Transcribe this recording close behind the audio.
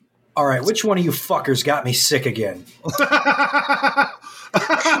All right, which one of you fuckers got me sick again?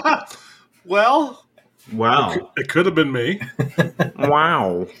 Well, Wow. it could have been me.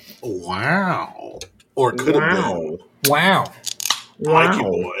 Wow. Wow. Or it could have been Wow. Mikey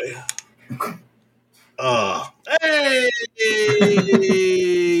boy. Hey,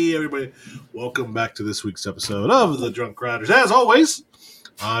 everybody. Welcome back to this week's episode of The Drunk Riders. As always,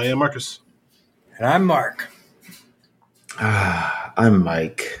 I am Marcus. And I'm Mark. I'm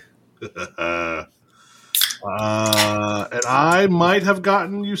Mike. And I might have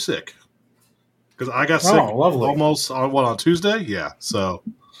gotten you sick. Because I got sick almost on Tuesday? Yeah, so.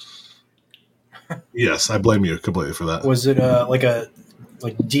 Yes, I blame you completely for that. Was it like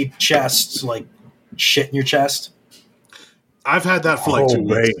deep chest, like shit in your chest? I've had that for like 2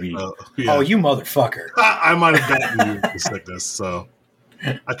 weeks. Baby. Yeah. Oh, you motherfucker. I might have gotten you the sickness, so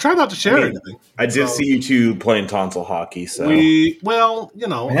I try not to share anything. I did see you two playing tonsil hockey, so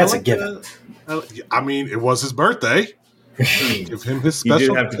That's a given. I mean, it was his birthday. Give him his special. You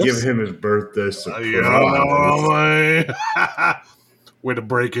did have to give him his birthday surprise. Way to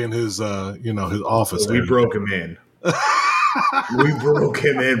break in his his office. We broke him in. We broke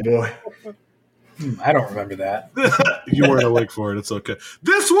him in, boy. I don't remember that. You weren't awake for it. It's okay.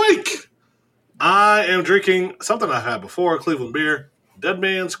 This week, I am drinking something I've had before, Cleveland beer, Dead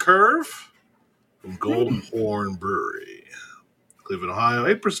Man's Curve from Golden Horn Brewery. Cleveland, Ohio,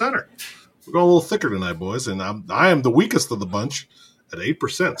 8%er. We're going a little thicker tonight, boys, and I am the weakest of the bunch at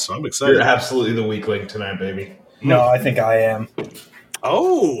 8%, so I'm excited. You're absolutely the weakling tonight, baby. No, I think I am.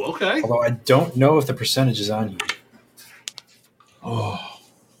 Oh, okay. Although I don't know if the percentage is on you. Oh.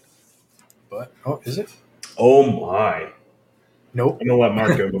 But, is it? Oh, my. Nope. I'm going to let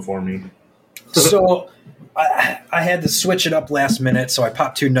Mark go before me. So I had to switch it up last minute, so I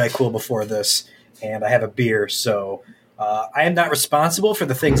popped 2 NyQuil before this, and I have a beer, so I am not responsible for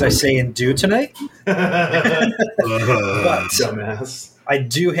the things I say and do tonight. But Dumbass. I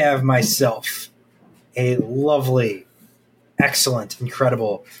do have myself a lovely, excellent,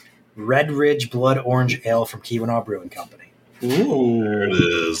 incredible Red Ridge Blood Orange Ale from Keweenaw Brewing Company. Ooh. There it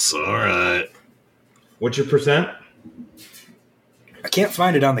is. All right. What's your percent? I can't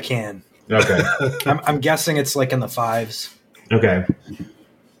find it on the can. Okay. I'm guessing it's like in the 5s. Okay.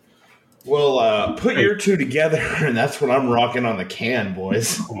 Well, put your two together, and that's what I'm rocking on the can,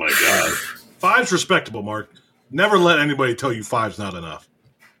 boys. Oh, my God. 5's respectable, Mark. Never let anybody tell you 5's not enough.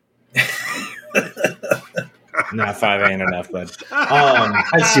 Nah, 5 ain't enough, bud.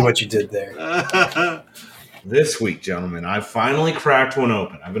 I see what you did there. This week, gentlemen, I finally cracked one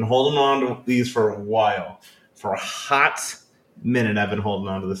open. I've been holding on to these for a while. For a hot minute, I've been holding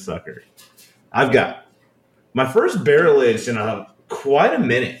on to the sucker. I've got my first barrel aged in quite a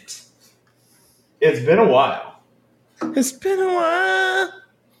minute. It's been a while.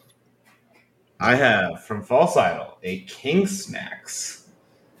 I have, from False Idol, a King Snacks,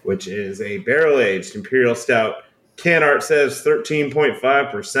 which is a barrel-aged Imperial Stout. Can art says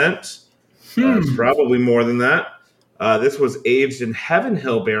 13.5%. It's probably more than that. This was aged in Heaven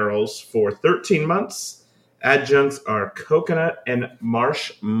Hill barrels for 13 months. Adjuncts are coconut and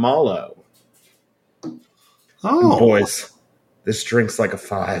marshmallow. Oh. Boys, this drink's like a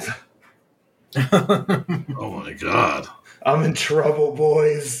 5. Oh, my God. I'm in trouble,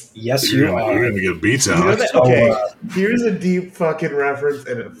 boys. Yes, you are. You're going to get beats out. Okay, here's a deep fucking reference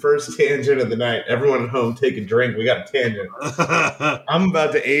and a first tangent of the night. Everyone at home, take a drink. We got a tangent. I'm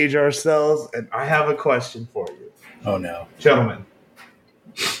about to age ourselves, and I have a question for you. Oh, no. Gentlemen,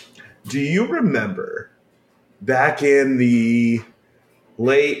 do you remember back in the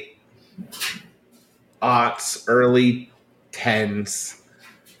late aughts, early 10s,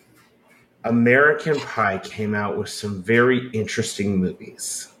 American Pie came out with some very interesting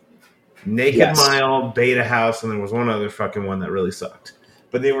movies. Naked Mile, Beta House, and there was one other fucking one that really sucked.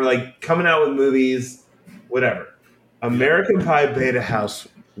 But they were like coming out with movies, whatever. American Pie Beta House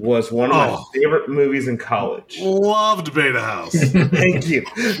was one of my favorite movies in college. Loved Beta House. Thank you.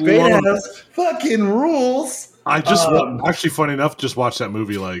 Beta House fucking rules. I just, actually, funny enough, just watched that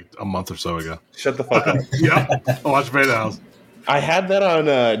movie like a month or so ago. Shut the fuck up. Yeah, I watched Beta House. I had that on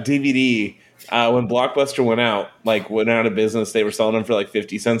DVD when Blockbuster went out of business. They were selling them for like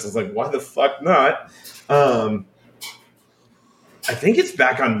 50 cents. I was like, why the fuck not? I think it's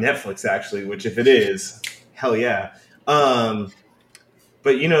back on Netflix, actually, which if it is, hell yeah.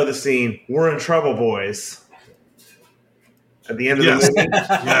 But you know the scene, we're in trouble, boys. At the end of the movie.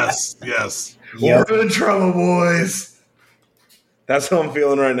 Yes. We're in trouble, boys. That's how I'm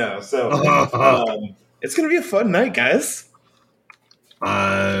feeling right now. So it's going to be a fun night, guys.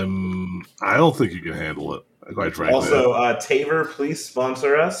 I don't think you can handle it, quite frankly. Also, Taver, please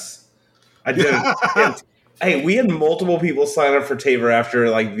sponsor us. I didn't. Hey, we had multiple people sign up for Taver after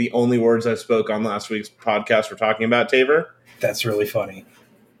like the only words I spoke on last week's podcast were talking about Taver. That's really funny.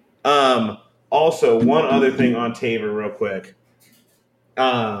 Also, one other thing on Taver, real quick.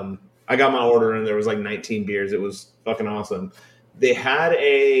 I got my order and there was like 19 beers. It was fucking awesome. They had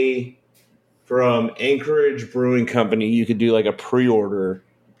from Anchorage Brewing Company, you could do like a pre-order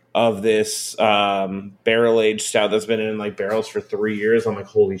of this barrel-aged stout that's been in like barrels for 3 years. I'm like,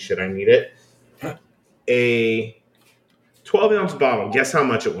 holy shit, I need it. A 12-ounce bottle. Guess how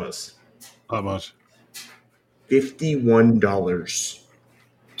much it was? How much? $51.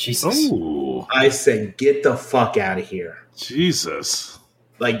 Jesus. Oh, I said, get the fuck out of here. Jesus.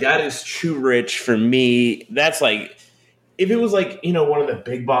 Like, that is too rich for me. That's like, if it was like, one of the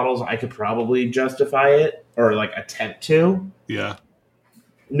big bottles, I could probably justify it or like attempt to. Yeah.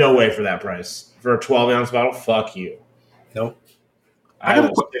 No way for that price. For a 12-ounce bottle, fuck you. Nope. I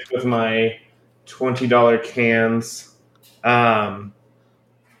will stick with my $20 cans. I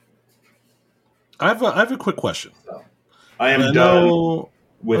have a quick question. I am done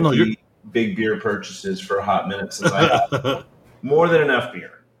with the big beer purchases for a hot minute since I have more than enough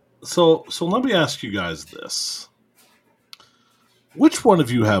beer. So let me ask you guys this. Which one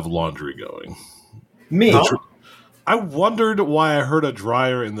of you have laundry going? Me. I wondered why I heard a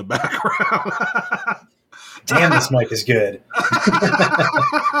dryer in the background. Damn, this mic is good.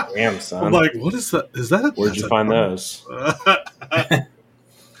 Damn, son. I'm like, what is that? Is that? Where'd you find those?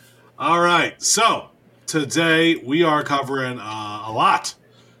 All right. So today we are covering a lot.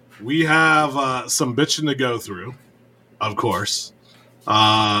 We have some bitching to go through, of course.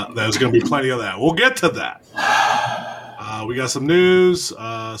 There's going to be plenty of that. We'll get to that. We got some news.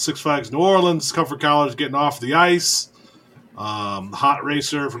 Six Flags New Orleans, Comfort College getting off the ice. Hot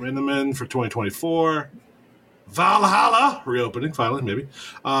Racer from Inman for 2024. Valhalla reopening, finally, maybe.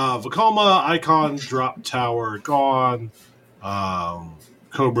 Vacoma, Icon, Drop Tower, gone.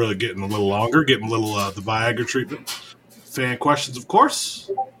 Cobra getting a little longer, getting a little the Viagra treatment. Fan questions, of course.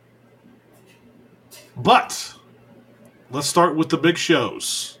 But let's start with the big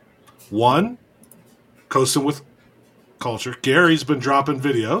shows. One, Coasting with Culture. Gary's been dropping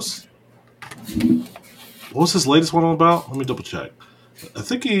videos. What was his latest one all about? Let me double check. I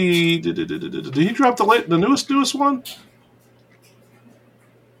think he did he drop the newest one?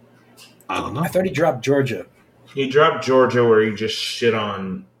 I don't know. I thought he dropped Georgia. He dropped Georgia where he just shit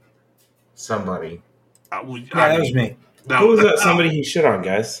on somebody. That was me. Who was that somebody he shit on,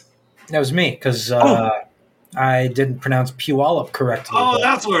 guys? That was me, because I didn't pronounce Puyallup correctly. Oh,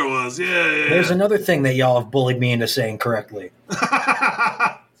 that's where it was. Yeah. There's another thing that y'all have bullied me into saying correctly.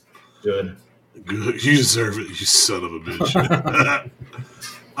 Good. You deserve it, you son of a bitch.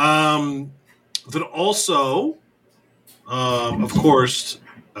 Then also, of course,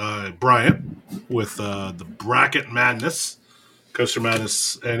 Bryant with the Bracket Madness, Coaster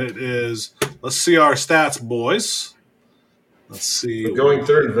Madness, and it is, let's see our stats, boys. Let's see. We're going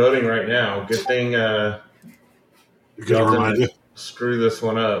through and voting right now. Good thing You're gonna remind you. Screw this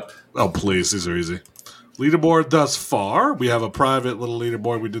one up. Oh, please, these are easy. Leaderboard thus far. We have a private little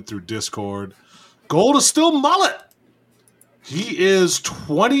leaderboard we did through Discord. Gold is still Mullet. He is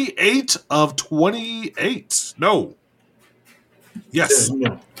 28 of 28. No. Yes.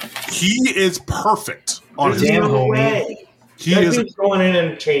 No. He is perfect on his Damn, no homie. way. He That is dude's going in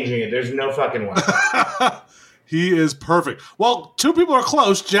and changing it. There's no fucking way. he is perfect. Well, two people are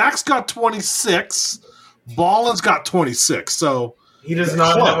close. Jack's got 26. Ballin's got 26. So He does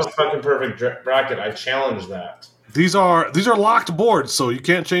not close. have a fucking perfect bracket. I challenge that. These are locked boards, so you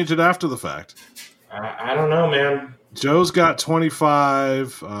can't change it after the fact. I don't know, man. Joe's got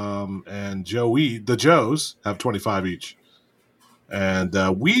 25, and the Joes have 25 each. And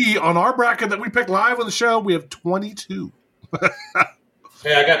we, on our bracket that we picked live on the show, we have 22.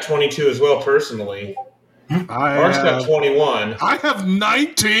 Hey, I got 22 as well, personally. Mark's got 21. I have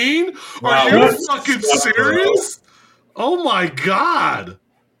 19? Wow, Are you that's fucking sucks, serious? Oh my God.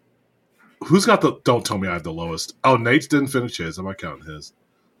 Who's got don't tell me I have the lowest. Oh, Nate's didn't finish his. I'm not counting his.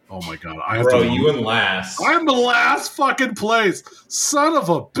 Oh my God. I have Bro, you in last. I'm the last fucking place. Son of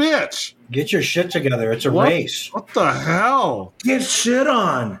a bitch. Get your shit together. It's a race. What the hell? Get shit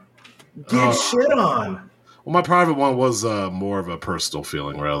on. Get shit on. Well, my private one was more of a personal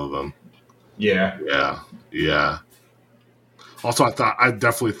feeling rather than. Yeah. Yeah. Also, I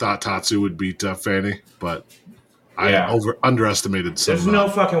definitely thought Tatsu would beat Fanny, but I underestimated some. There's no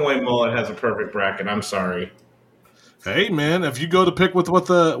fucking way Mullet has a perfect bracket. I'm sorry. Hey, man, if you go to pick with what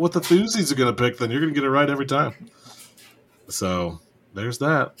the Thuzies are going to pick, then you're going to get it right every time. So there's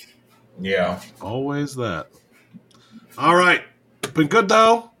that. Yeah. Always that. All right. Been good,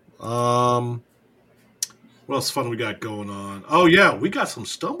 though. What else fun we got going on? Oh, yeah, we got some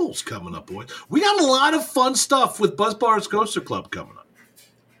stumbles coming up, boys. We got a lot of fun stuff with Buzz Bars Coaster Club coming up.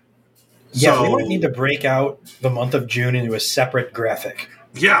 Yeah, So, we might need to break out the month of June into a separate graphic.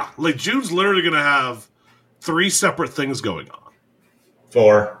 Yeah, like June's literally going to have 3 separate things going on.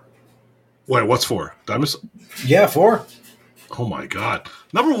 4. Wait, what's 4? Did I miss? Yeah, 4. Oh, my God.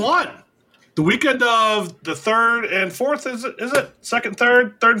 Number 1, the weekend of the 3rd and 4th, is it? 2nd,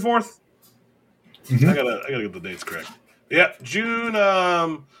 3rd and 4th? Mm-hmm. I gotta get the dates correct. Yeah, June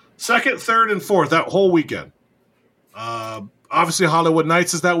 2nd, 3rd, and 4th, that whole weekend. Obviously, Hollywood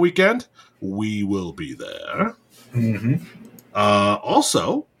Nights is that weekend. We will be there. Mm-hmm.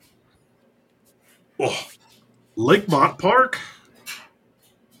 Also, Lakemont Park.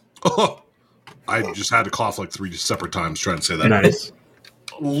 Oh, I just had to cough like 3 separate times trying to say that. Nice.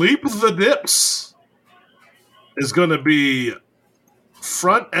 Leap the Dips is going to be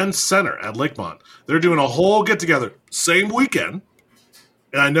front and center at Lakemont. They're doing a whole get-together, same weekend.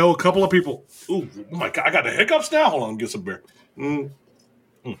 And I know a couple of people. Ooh, oh my God, I got the hiccups now. Hold on, get some beer.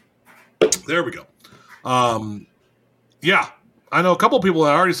 There we go. Yeah, I know a couple of people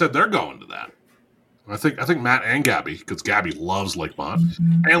that already said they're going to that. I think Matt and Gabby, because Gabby loves Lakemont,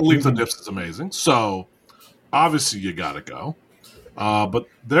 and Leap the Dips is amazing. So obviously you got to go. But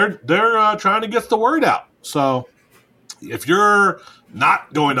they're trying to get the word out. So if you're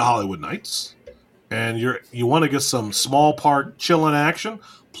not going to Hollywood Nights and you want to get some small park chilling action,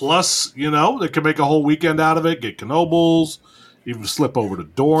 plus they can make a whole weekend out of it. Get Knoebels, even slip over to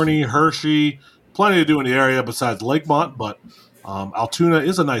Dorney, Hershey, plenty to do in the area besides Lakemont. But Altoona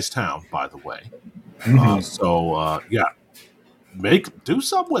is a nice town, by the way. Yeah, do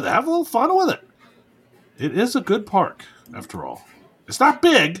something with it. Have a little fun with it. It is a good park, after all. It's not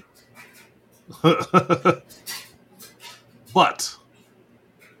big, but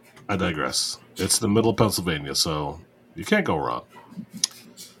I digress. It's the middle of Pennsylvania, so you can't go wrong.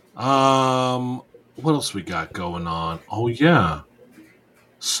 What else we got going on? Oh, yeah.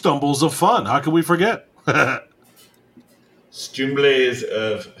 Stumbles of Fun. How can we forget? Stumbles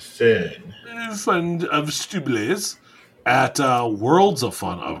of Fun. Fun of Stumbles at Worlds of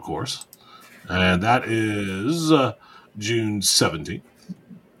Fun, of course. And that is June 17th.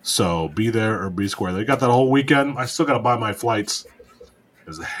 So be there or be square. They got that whole weekend. I still got to buy my flights.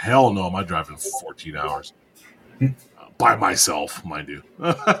 Because hell no, am I driving 14 hours. By myself, mind you.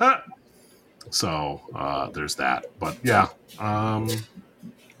 So there's that. But yeah.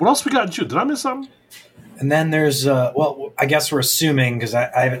 What else we got in June? Did I miss something? And then there's, I guess we're assuming, because I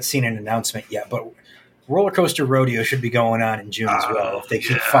haven't seen an announcement yet, but Roller Coaster Rodeo should be going on in June as well, if they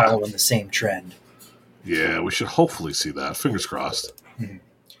keep following the same trend. Yeah, we should hopefully see that. Fingers crossed. Mm-hmm.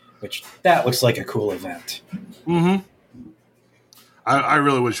 Which, that looks like a cool event. Mm-hmm. I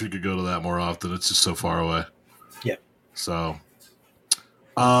really wish we could go to that more often. It's just so far away. Yeah. So,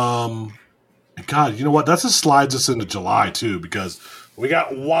 God, you know what? That just slides us into July, too, because we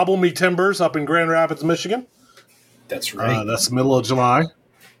got Wobble Me Timbers up in Grand Rapids, Michigan. That's right. That's the middle of July.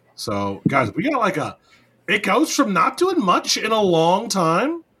 So, guys, we got it goes from not doing much in a long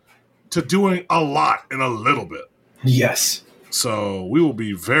time to doing a lot in a little bit. Yes. So, we will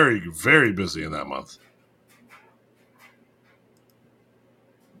be very, very busy in that month.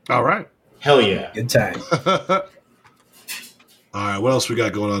 All right. Hell yeah. Good time. All right, what else we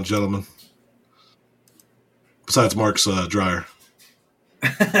got going on, gentlemen? Besides Mark's dryer.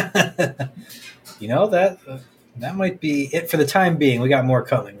 That might be it for the time being. We got more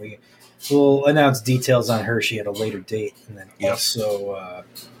coming. We'll announce details on Hershey at a later date, and then also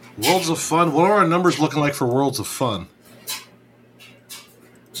Worlds of Fun. What are our numbers looking like for Worlds of Fun?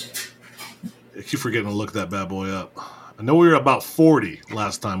 I keep forgetting to look that bad boy up. I know we were about 40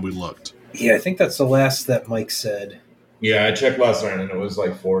 last time we looked. Yeah, I think that's the last that Mike said. Yeah, I checked last night and it was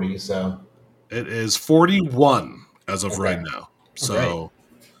like 40. So it is 41 as of right now. So. Right.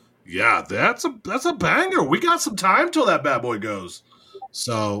 Yeah, that's a banger. We got some time till that bad boy goes.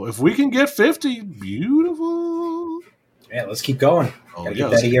 So if we can get 50, beautiful. Yeah, let's keep going. Gotta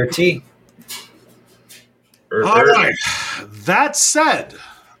get that ERT. All right. That said,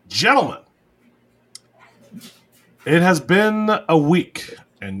 gentlemen, it has been a week,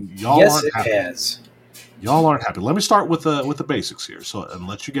 and y'all aren't happy. Yes, it has. Y'all aren't happy. Let me start with the basics here, and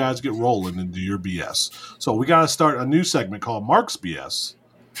let you guys get rolling and do your BS. So we got to start a new segment called Mark's BS.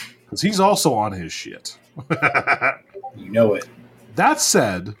 Because he's also on his shit. You know it. That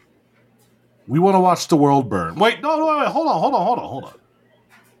said, we want to watch the world burn. Wait, no, hold on.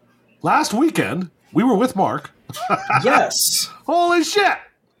 Last weekend, we were with Mark. Yes. Holy shit.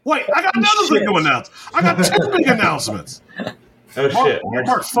 Wait, I got another thing to announce. I got 2 big announcements. Oh, shit.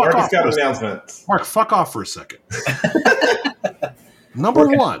 Mark, fuck Mark has off. got announcements. Mark, fuck off for a second. Number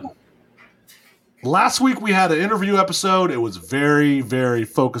one. Last week we had an interview episode. It was very, very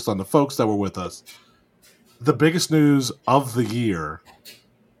focused on the folks that were with us. The biggest news of the year,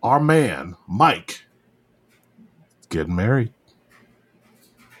 our man, Mike, is getting married.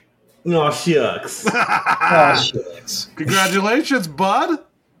 Oh, shucks. Oh, shucks. Congratulations, bud.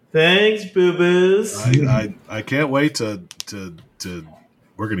 Thanks, boo-boos. I can't wait to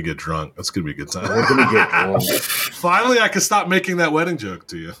we're gonna get drunk. That's gonna be a good time. We're going to get drunk. Finally, I can stop making that wedding joke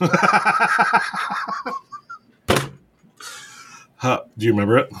to you. Do you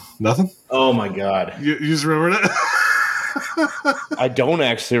remember it? Nothing? Oh, my God. You just remembered it? I don't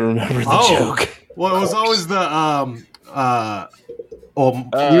actually remember the joke. Well, it was always the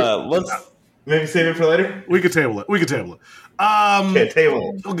Let's. Maybe save it for later? we could table it. Okay,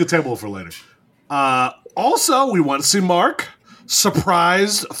 table. We could table it for later. Also, we want to see Mark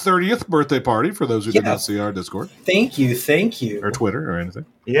surprise 30th birthday party for those who did not see our Discord Thank you. or Twitter or anything.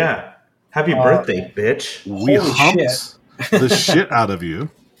 Yeah. Happy birthday, bitch. We Holy humped the shit out of you.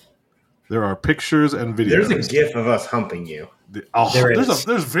 There are pictures and videos. There's a gif of us humping you. There is.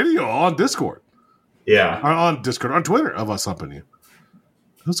 There's video on Discord. Yeah. On Discord, on Twitter of us humping you.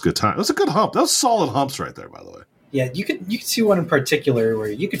 That was a good time. That was a good hump. That was solid humps right there, by the way. Yeah, you could see one in particular where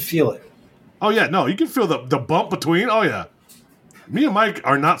you could feel it. Oh, yeah. No, you can feel the bump between. Oh, yeah. Me and Mike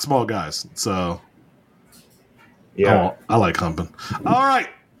are not small guys, so Yeah. I like humping. All right.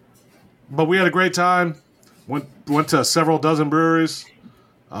 But we had a great time. Went to several dozen breweries.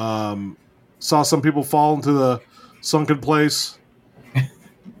 Saw some people fall into the sunken place.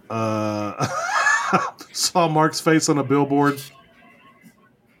 Saw Mark's face on a billboard.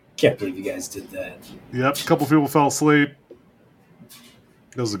 Can't believe you guys did that. Yep, a couple people fell asleep.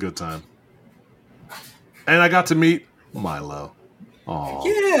 It was a good time. And I got to meet Milo. Aw.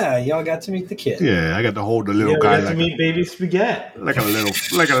 Yeah, y'all got to meet the kid. Yeah, I got to hold the little Yeah, we guy got to meet baby spaghetti. like a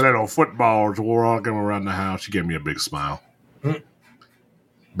little football walking around the house. She gave me a big smile.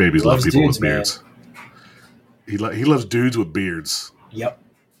 Babies love Loves people dudes, with beards. He loves dudes with beards. Yep.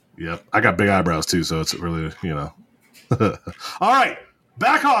 Yep. I got big eyebrows too, so it's really, All right.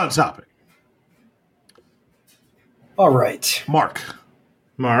 Back on topic. All right. Mark.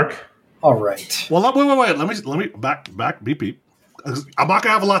 All right. Well, wait. Let me back beep. I'm not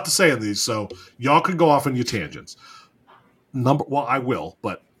gonna have a lot to say in these, so y'all can go off on your tangents. I will,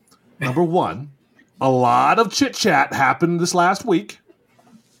 but number one, a lot of chit chat happened this last week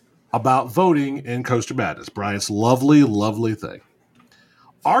about voting in Coaster Madness. Brian's lovely, lovely thing.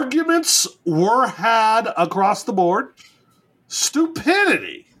 Arguments were had across the board.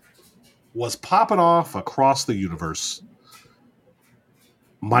 Stupidity was popping off across the universe.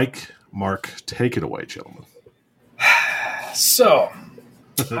 Mike, Mark, take it away, gentlemen. So,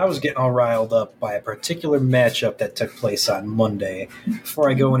 I was getting all riled up by a particular matchup that took place on Monday. Before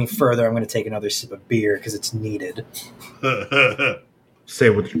I go any further, I'm going to take another sip of beer because it's needed. Say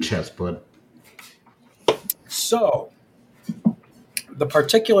it with your chest, bud. So, the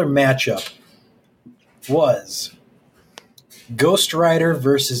particular matchup was Ghost Rider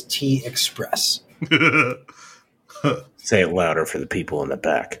versus T Express. Say it louder for the people in the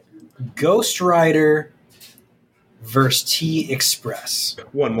back. Ghost Rider versus T Express.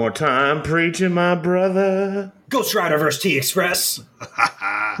 One more time, preaching, my brother. Ghost Rider versus T Express.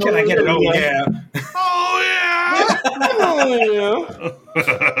 Can I get it? Oh, yeah. Oh,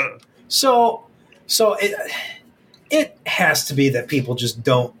 yeah. So it has to be that people just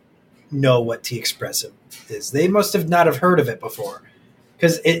don't know what T Express is. They must have not have heard of it before,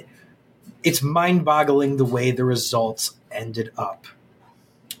 because it's mind-boggling the way the results ended up.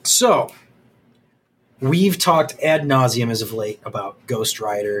 So we've talked ad nauseum as of late about Ghost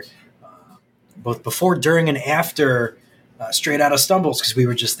Rider, both before, during, and after Straight Outta Stumbles, because we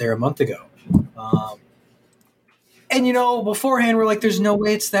were just there a month ago. And, beforehand, we're like, there's no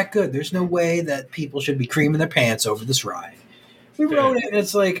way it's that good. There's no way that people should be creaming their pants over this ride. We wrote it, and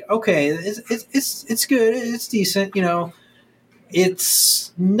it's like, okay, it's good. It's decent,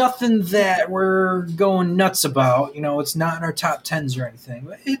 It's nothing that we're going nuts about. It's not in our top 10s or anything.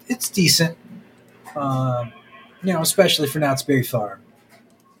 But it's decent, especially for Knott's Berry Farm.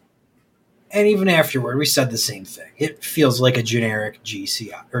 And even afterward, we said the same thing. It feels like a generic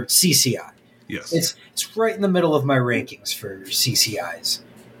GCI or CCI. Yes. It's right in the middle of my rankings for CCIs.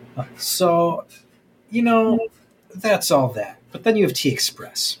 So, that's all that. But then you have T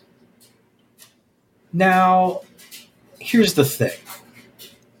Express. Now, here's the thing.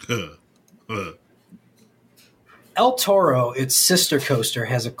 El Toro, its sister coaster,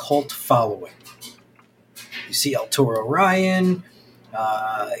 has a cult following. You see El Toro Ryan.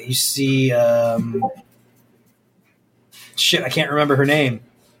 You see shit. I can't remember her name.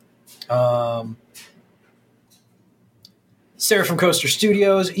 Sarah from Coaster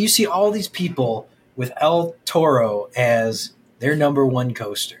Studios. You see all these people with El Toro as their number one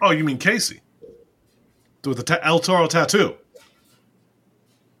coaster. Oh, you mean Casey? With the El Toro tattoo.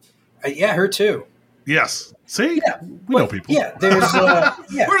 Yeah, her too. Yes. See? Yeah. We know people. Yeah, there's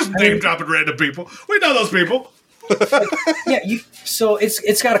We're just name dropping random people. We know those people. So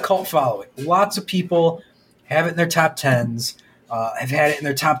it's got a cult following. Lots of people have it in their top tens. Have had it in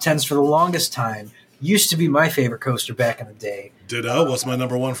their top tens for the longest time. Used to be my favorite coaster back in the day. Ditto. Was my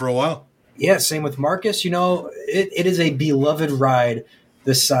number one for a while. Yeah, same with Marcus. It is a beloved ride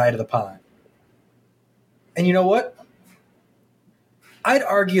this side of the pond. And you know what? I'd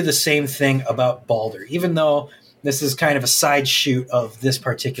argue the same thing about Balder, even though this is kind of a side shoot of this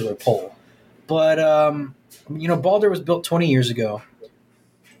particular poll. But, Balder was built 20 years ago.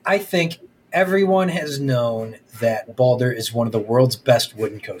 I think everyone has known that Balder is one of the world's best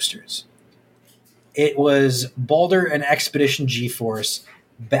wooden coasters. It was Balder and Expedition G-Force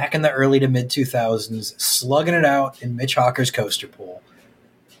back in the early to mid-2000s, slugging it out in Mitch Hawker's coaster pool.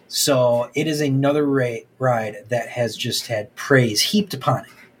 So it is another ride that has just had praise heaped upon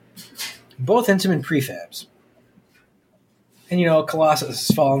it. Both Intamin prefabs. And, Colossus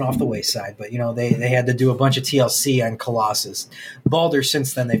has fallen off the wayside, but, they had to do a bunch of TLC on Colossus. Balder,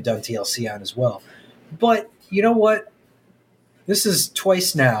 since then, they've done TLC on as well. But you know what? This is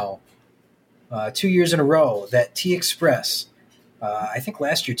twice now, 2 years in a row, that T-Express, I think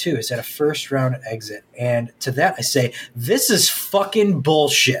last year too, has had a first round exit. And to that I say, this is fucking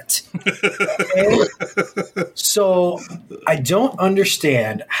bullshit. So I don't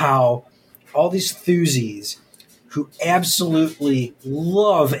understand how all these thuzies who absolutely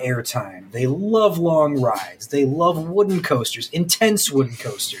love airtime, they love long rides, they love wooden coasters, intense wooden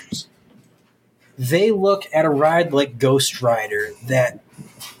coasters, they look at a ride like Ghost Rider that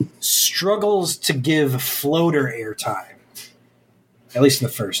struggles to give floater airtime. At least in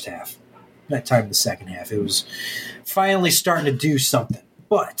the first half. That time in the second half. It was finally starting to do something.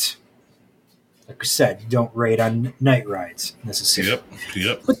 But, like I said, you don't rate on night rides necessarily.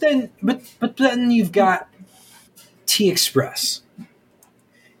 Yep. But then you've got T-Express.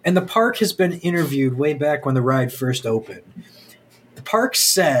 And the park has been interviewed way back when the ride first opened. The park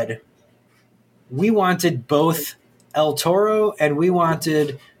said, we wanted both El Toro and we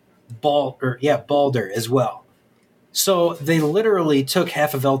wanted Balder as well. So they literally took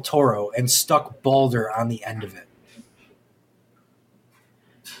half of El Toro and stuck Balder on the end of it.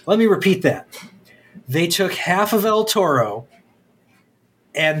 Let me repeat that. They took half of El Toro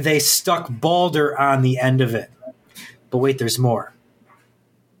and they stuck Balder on the end of it. But wait, there's more.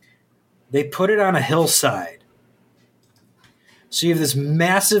 They put it on a hillside. So you have this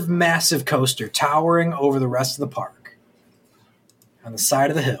massive, massive coaster towering over the rest of the park on the side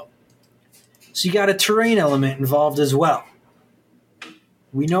of the hill. So you got a terrain element involved as well.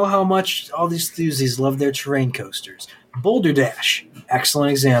 We know how much all these enthusiasts love their terrain coasters. Boulder Dash,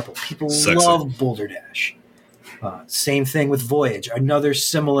 excellent example. People love Boulder Dash. Same thing with Voyage, another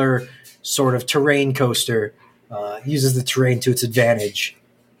similar sort of terrain coaster, uses the terrain to its advantage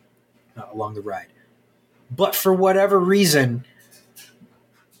along the ride. But for whatever reason,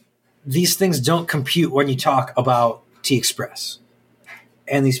 these things don't compute when you talk about T-Express.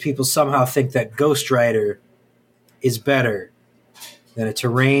 And these people somehow think that Ghost Rider is better than a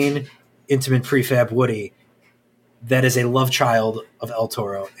terrain, Intamin prefab Woody that is a love child of El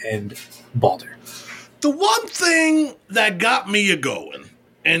Toro and Balder. The one thing that got me a-going,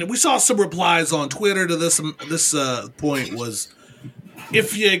 and we saw some replies on Twitter to this point, was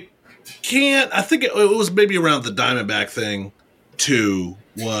if you can't, I think it was maybe around the Diamondback thing too,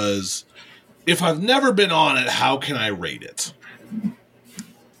 was if I've never been on it, how can I rate it?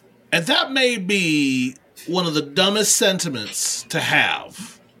 And that may be one of the dumbest sentiments to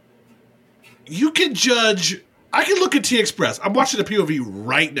have. You can judge. I can look at T-Express. I'm watching a POV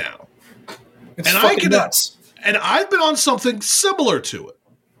right now. It's fucking nuts. And I've been on something similar to it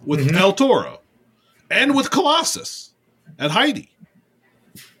with El Toro and with Colossus and Heidi.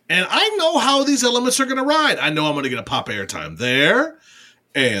 And I know how these elements are going to ride. I know I'm going to get a pop airtime there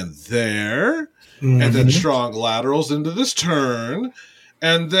and there, and then strong laterals into this turn.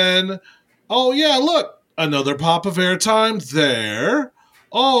 And then, oh yeah, look, another pop of airtime there.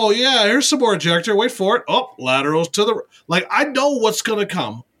 Oh yeah, here's some more ejector. Wait for it. Oh, laterals to the like. I know what's going to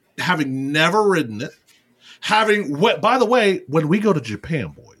come, having never ridden it. By the way, when we go to Japan,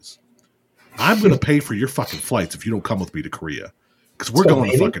 boys, I'm going to pay for your fucking flights if you don't come with me to Korea, because we're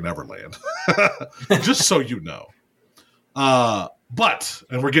going to fucking Neverland. Just so you know. But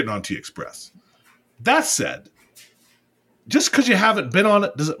we're getting on T Express. That said, just because you haven't been on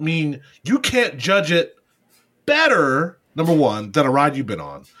it doesn't mean you can't judge it better, number one, than a ride you've been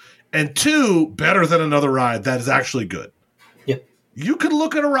on, and two, better than another ride that is actually good. Yep. You can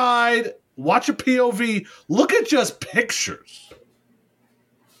look at a ride, watch a POV, look at just pictures,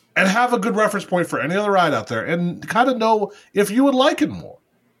 and have a good reference point for any other ride out there, and kind of know if you would like it more.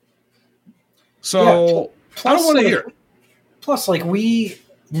 So, I don't want to hear. Plus, like, we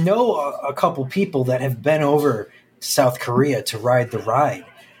know a couple people that have been over South Korea to ride the ride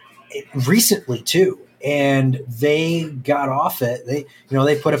recently too, and they got off it. They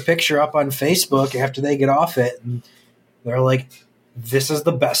put a picture up on Facebook after they get off it, and they're like, "This is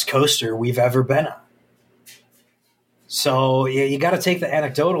the best coaster we've ever been on." So you got to take the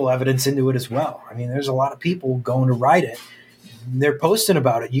anecdotal evidence into it as well. I mean, there's a lot of people going to ride it. They're posting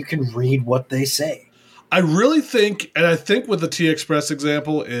about it. You can read what they say. I really think, and I think with the T Express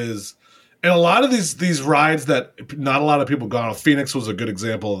example is, and a lot of these rides that not a lot of people gone on. Phoenix was a good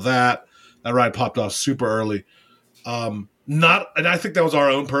example of that. That ride popped off super early. And I think that was our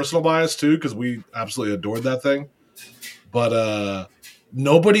own personal bias too, because we absolutely adored that thing. But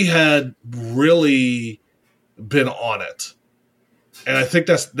nobody had really been on it, and I think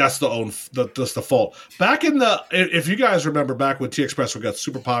that's the fault. Back in if you guys remember, back when T Express got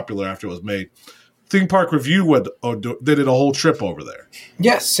super popular after it was made, Theme Park Review they did a whole trip over there.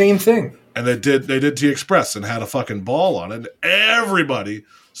 Yes, same thing. And they did T Express and had a fucking ball on it. And everybody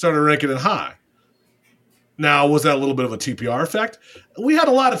started ranking it high. Now, was that a little bit of a TPR effect? We had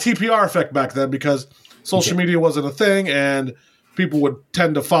a lot of TPR effect back then because social media wasn't a thing, and people would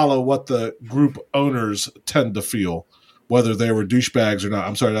tend to follow what the group owners tend to feel, whether they were douchebags or not.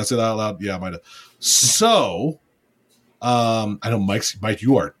 I'm sorry, did I say that out loud? Yeah, I might have. So, I know, Mike,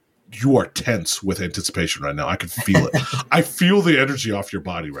 you are tense with anticipation right now. I can feel it. I feel the energy off your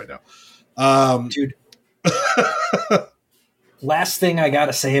body right now. Dude. Last thing I got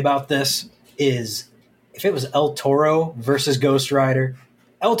to say about this is if it was El Toro versus Ghost Rider,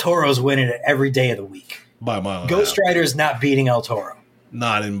 El Toro's winning it every day of the week. By a mile. Ghost Rider's not beating El Toro.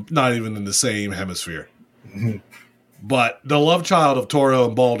 Not even in the same hemisphere. Mm-hmm. But the love child of Toro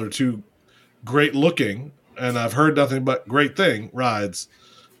and Bald are two great looking, and I've heard nothing but great rides.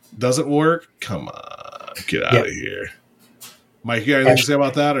 Doesn't work? Come on. Get out of here. Mike, you got anything to say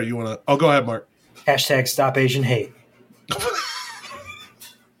about that, or you want to? Oh, go ahead, Mark. # Stop Asian Hate.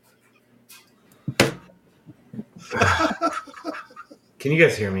 Can you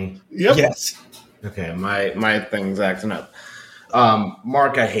guys hear me? Yep. Yes. Okay, my thing's acting up.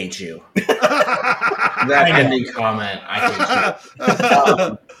 Mark, I hate you. That ending comment, I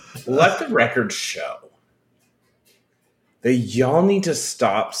hate you. Let the record show that y'all need to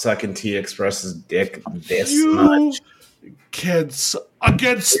stop sucking T Express's dick this much. Kids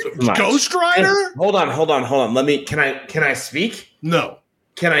against Ghost Rider? Hold on. Can I speak? No.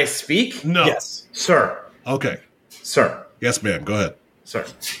 Can I speak? No. Yes. Sir. Okay. Sir. Yes, ma'am. Go ahead. Sir.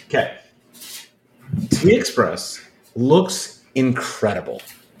 Okay. T Express looks incredible.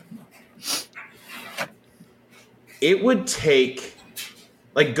 It would take,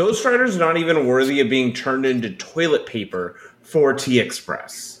 like, Ghost Rider's not even worthy of being turned into toilet paper for T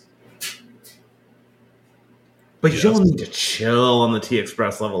Express. But y'all need to chill on the T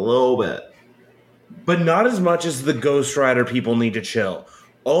Express level a little bit. But not as much as the Ghost Rider people need to chill.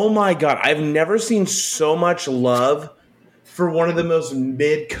 Oh my God, I've never seen so much love for one of the most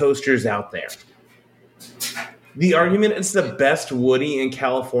mid coasters out there. The argument it's the best Woody in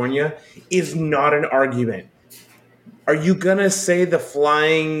California is not an argument. Are you going to say the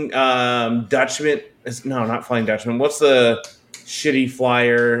Flying Dutchman? No, not Flying Dutchman. What's the shitty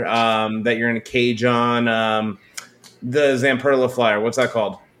flyer that you're in a cage on? The Zamperla flyer. What's that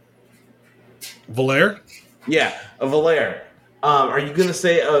called? Valair? Yeah, a Valair. Are you going to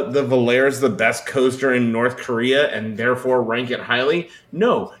say the Valair is the best coaster in North Korea and therefore rank it highly?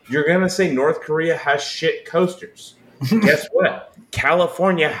 No, you're going to say North Korea has shit coasters. Guess what?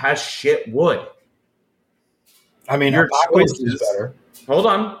 California has shit wood. I mean, your choice is better. Hold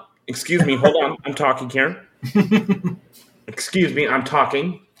on. Excuse me. Hold on. I'm talking, Karen. Excuse me. I'm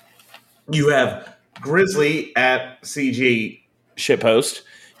talking. You have Grizzly at CG Shitpost.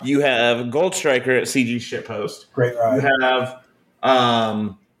 You have Gold Striker at CG Shitpost. Great ride. You have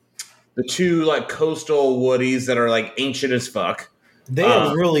the two like coastal woodies that are like ancient as fuck. They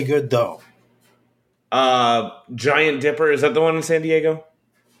are really good though. Giant Dipper, is that the one in San Diego?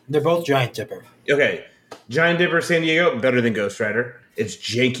 They're both Giant Dipper. Okay. Giant Dipper San Diego, better than Ghost Rider. It's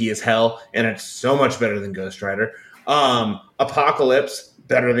janky as hell, and it's so much better than Ghost Rider. Apocalypse,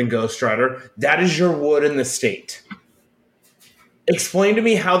 better than Ghost Rider. That is your wood in the state. Explain to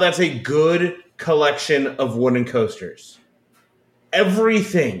me how that's a good collection of wooden coasters.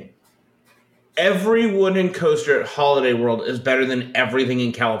 Everything. Every wooden coaster at Holiday World is better than everything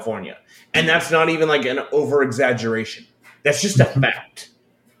in California. And that's not even like an over-exaggeration. That's just a fact.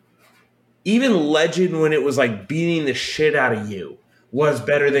 Even Legend, when it was like beating the shit out of you, was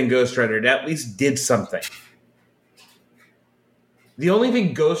better than Ghost Rider. It at least did something. The only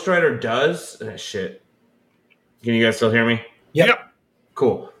thing Ghost Rider does... shit. Can you guys still hear me? Yep.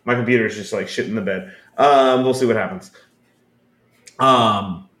 Cool. My computer is just like shit in the bed. We'll see what happens.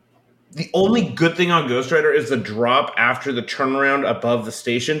 The only good thing on Ghost Rider is the drop after the turnaround above the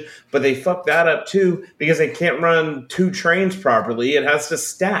station, but they fucked that up too because they can't run 2 trains properly. It has to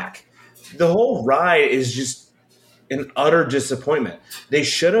stack. The whole ride is just an utter disappointment. They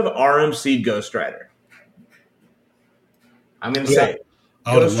should have RMC'd Ghost Rider. I'm going to say it.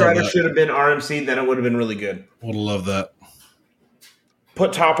 Ghost Rider should have been RMC'd, then it would have been really good. Would have loved that.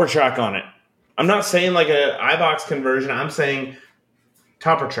 Put Topper Track on it. I'm not saying like an iBox conversion. I'm saying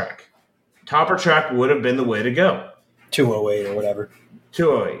Topper Track. Topper Track would have been the way to go. 208 or whatever.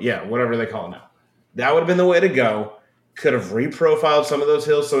 208, yeah, whatever they call it now. That would have been the way to go. Could have reprofiled some of those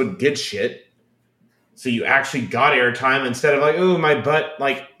hills so it did shit. So you actually got airtime instead of like, ooh, my butt,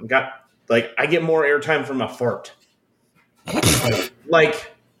 I get more airtime from a fart.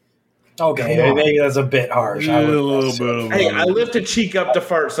 Okay, maybe that's a bit harsh. A little bit. Hey, I lift a cheek up to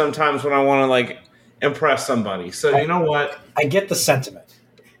fart sometimes when I want to impress somebody. So you know what? I get the sentiment.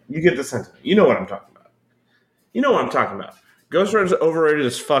 You get the sentiment. You know what I'm talking about. Ghost Rider's overrated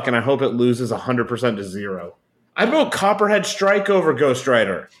as fuck, and I hope it loses 100% to 0. I'd vote Copperhead Strike over Ghost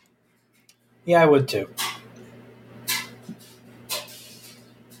Rider. Yeah, I would too.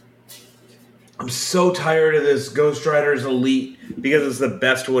 I'm so tired of this Ghost Rider's Elite because it's the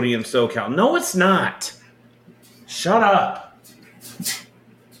best Woody in SoCal. No, it's not. Shut up.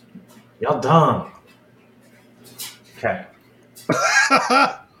 Y'all dumb. Okay.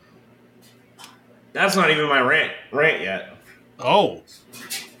 That's not even my rant yet. Oh.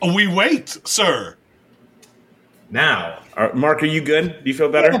 We wait, sir. Now, Mark, are you good? Do you feel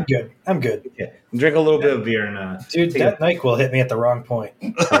better? Yeah, I'm good. Okay. Drink a little bit of beer and dude, that NyQuil hit me at the wrong point.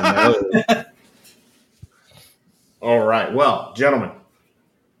 All right. Well, gentlemen,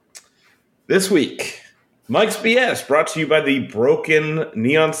 this week, Mike's BS brought to you by the broken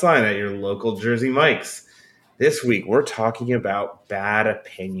neon sign at your local Jersey Mike's. This week, we're talking about bad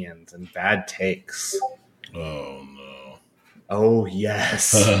opinions and bad takes. Oh, no. Oh,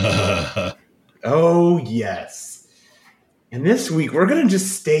 yes. Oh, yes. And this week, we're going to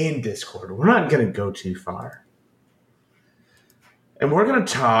just stay in Discord. We're not going to go too far. And we're going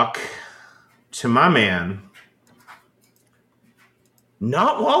to talk to my man,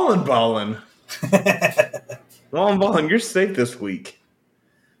 not Wallenballen. Wallenballen, you're safe this week.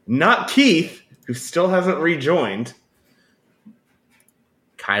 Not Keith, who still hasn't rejoined.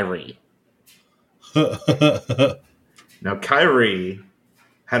 Kyrie. Now, Kyrie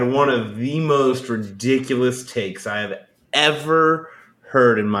had one of the most ridiculous takes I have ever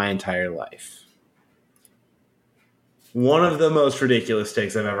heard in my entire life. One of the most ridiculous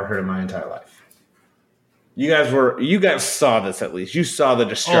takes I've ever heard in my entire life. You guys saw this at least. You saw the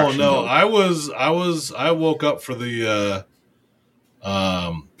destruction. Oh no, I woke up for the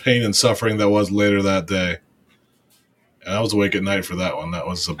pain and suffering that was later that day. And I was awake at night for that one. That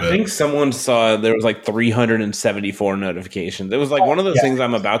was a bit. I think someone saw there was 374 notifications. It was one of those things.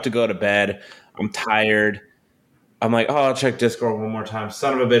 I'm about to go to bed. I'm tired. I'm like, I'll check Discord one more time.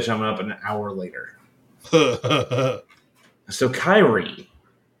 Son of a bitch, I'm up an hour later. So Kyrie,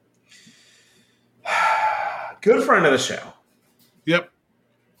 good friend of the show. Yep.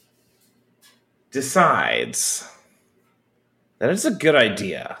 Decides that it's a good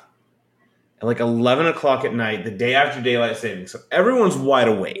idea at 11 o'clock at night, the day after daylight savings. So everyone's wide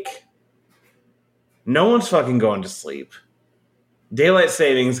awake. No one's fucking going to sleep. Daylight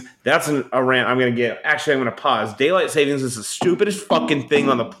savings, that's a rant I'm going to get. Actually, I'm going to pause. Daylight savings is the stupidest fucking thing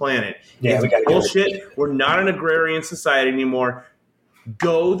on the planet. Yeah, it's bullshit. We're not an agrarian society anymore.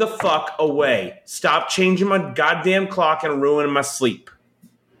 Go the fuck away. Stop changing my goddamn clock and ruining my sleep.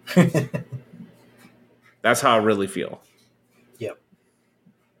 That's how I really feel. Yep.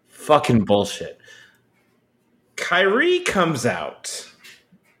 Fucking bullshit. Kyrie comes out,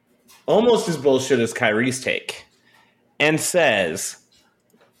 almost as bullshit as Kyrie's take, and says,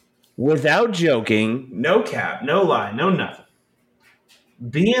 without joking, no cap, no lie, no nothing,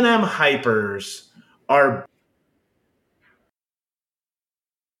 B&M Hypers are...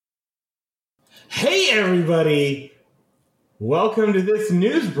 Hey, everybody! Welcome to this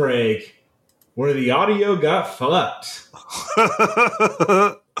news break where the audio got fucked.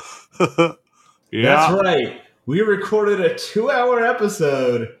 Yeah. That's right. We recorded a 2-hour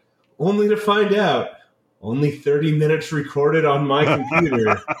episode only to find out only 30 minutes recorded on my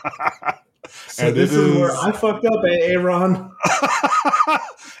computer. So And this is where I fucked up, Aaron.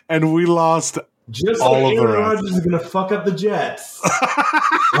 And we lost Just all like of the Aaron rest. Rodgers is going to fuck up the Jets.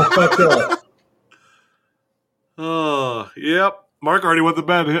 I fucked up. Oh, yep. Mark already went to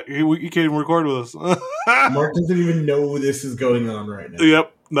bed. He can't even record with us. Mark doesn't even know this is going on right now.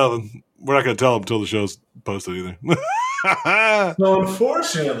 Yep, nothing. We're not going to tell him until the show's posted either. So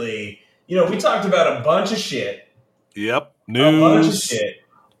unfortunately, we talked about a bunch of shit. Yep. A bunch of News. shit.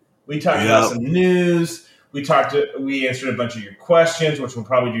 We talked about some news. We answered a bunch of your questions, which we'll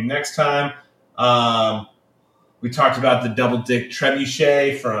probably do next time. We talked about the double dick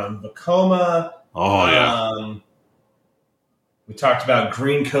trebuchet from Vacoma. Oh, yeah. We talked about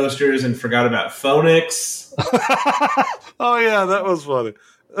green coasters and forgot about phonics. Oh, yeah, that was funny.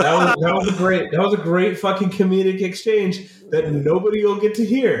 That was a great fucking comedic exchange that nobody will get to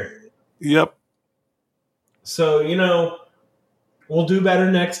hear. Yep. So, we'll do better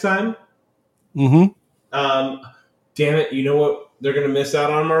next time. Mm-hmm. Damn it, you know what they're going to miss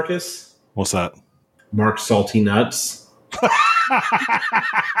out on, Marcus? What's that? Mark's salty nuts.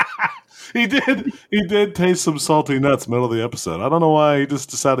 He did taste some salty nuts middle of the episode. I don't know why he just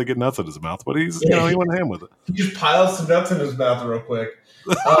decided to get nuts in his mouth, but he went ham with it. He just piles some nuts in his mouth real quick.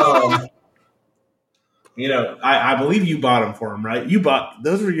 I believe you bought them for him, right?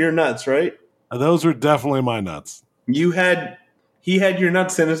 Those were your nuts, right? Those were definitely my nuts. He had your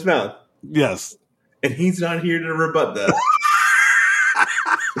nuts in his mouth, Yes. and he's not here to rebut that.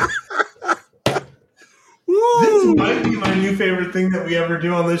 This might be my new favorite thing that we ever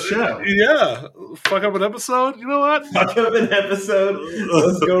do on this show. Yeah. Fuck up an episode? You know what? Fuck up an episode.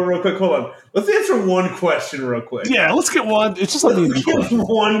 Let's go real quick. Hold on. Let's answer one question real quick. Yeah, let's get one. It's just like Let's get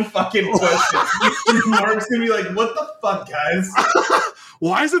one fucking question. Mark's going to be like, what the fuck, guys?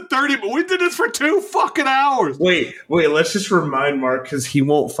 Why is it 30? But we did this for 2 fucking hours. Wait. Let's just remind Mark, because he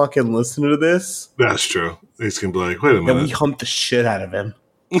won't fucking listen to this. That's true. He's going to be like, wait a And minute. we humped the shit out of him.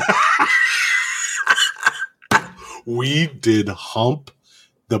 We did hump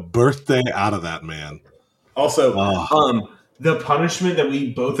the birthday out of that man. Also, the punishment that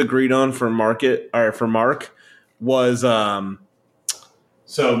we both agreed on for Mark was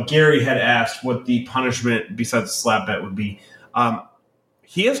so Gary had asked what the punishment besides the slap bet would be.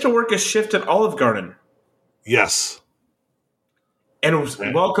 He has to work a shift at Olive Garden Yes. and was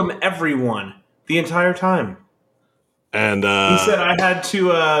welcome everyone the entire time. And He said I had to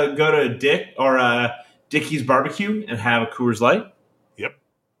go to Dickie's Barbecue and have a Coors Light. Yep.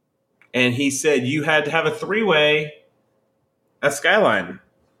 And he said you had to have a 3-way at Skyline.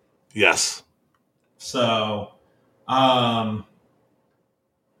 Yes. So, what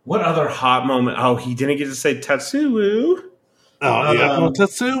other hot moment? Oh, he didn't get to say Tatsuo. Oh, yeah.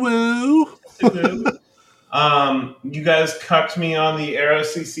 Tatsuo. You guys cucked me on the Aero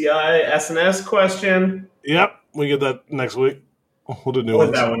CCI SNS question. Yep. We get that next week. We'll do new We'll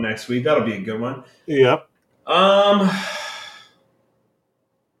ones. put that one next week. That'll be a good one. Yep.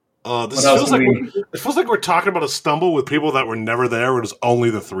 This feels like it feels like we're talking about a stumble with people that were never there. It was only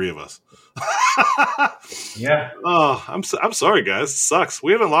the 3 of us. Yeah. Oh, I'm sorry, guys. It sucks.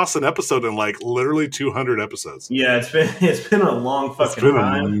 We haven't lost an episode in like literally 200 episodes. Yeah, it's been a long fucking It's been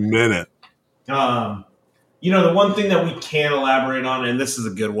time. a minute. The one thing that we can elaborate on, and this is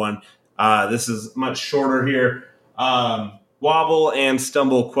a good one. This is much shorter here. Wobble and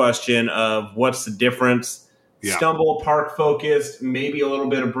stumble question of what's the difference? Yeah. Stumble park focused, maybe a little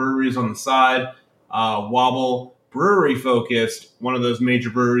bit of breweries on the side. Wobble brewery focused, one of those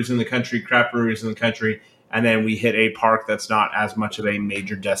major breweries in the country, craft breweries in the country, and then we hit a park that's not as much of a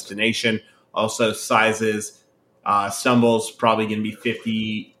major destination. Also sizes, stumbles probably going to be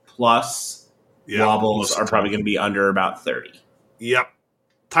 50 plus. Yeah, Wobbles are probably going to be under about 30. Yep.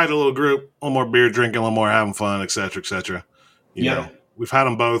 Tighter little group, a little more beer drinking, a little more having fun, etc., etc. You know, we've had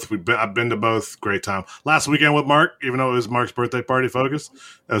them both. I've been to both. Great time. Last weekend with Mark, even though it was Mark's birthday party focus,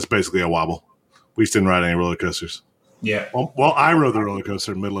 that was basically a wobble. We just didn't ride any roller coasters. Yeah. Well, I rode the roller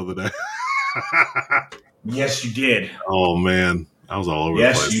coaster in the middle of the day. Yes, you did. Oh, man. I was all over the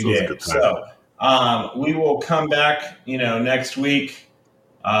place. Yes, you did. So we will come back, next week.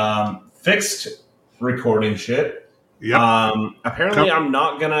 Fixed recording shit. Yep. Apparently, I'm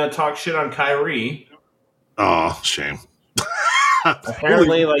not going to talk shit on Kyrie. Oh, shame.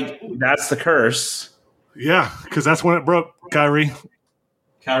 Apparently, that's the curse. Yeah, because that's when it broke, Kyrie.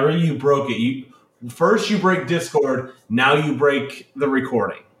 Kyrie, you broke it. first you break Discord, now you break the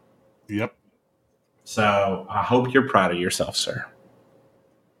recording. Yep. So I hope you're proud of yourself, sir.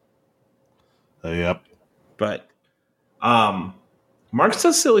 Yep. But Mark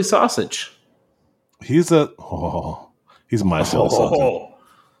says silly sausage. He's my silly sausage.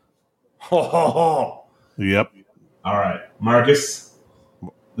 Yep. All right, Marcus.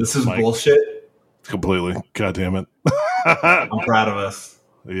 This is bullshit. Completely. God damn it. I'm proud of us.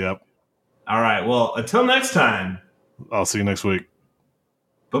 Yep. All right. Well, until next time. I'll see you next week.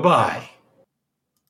 Bye-bye.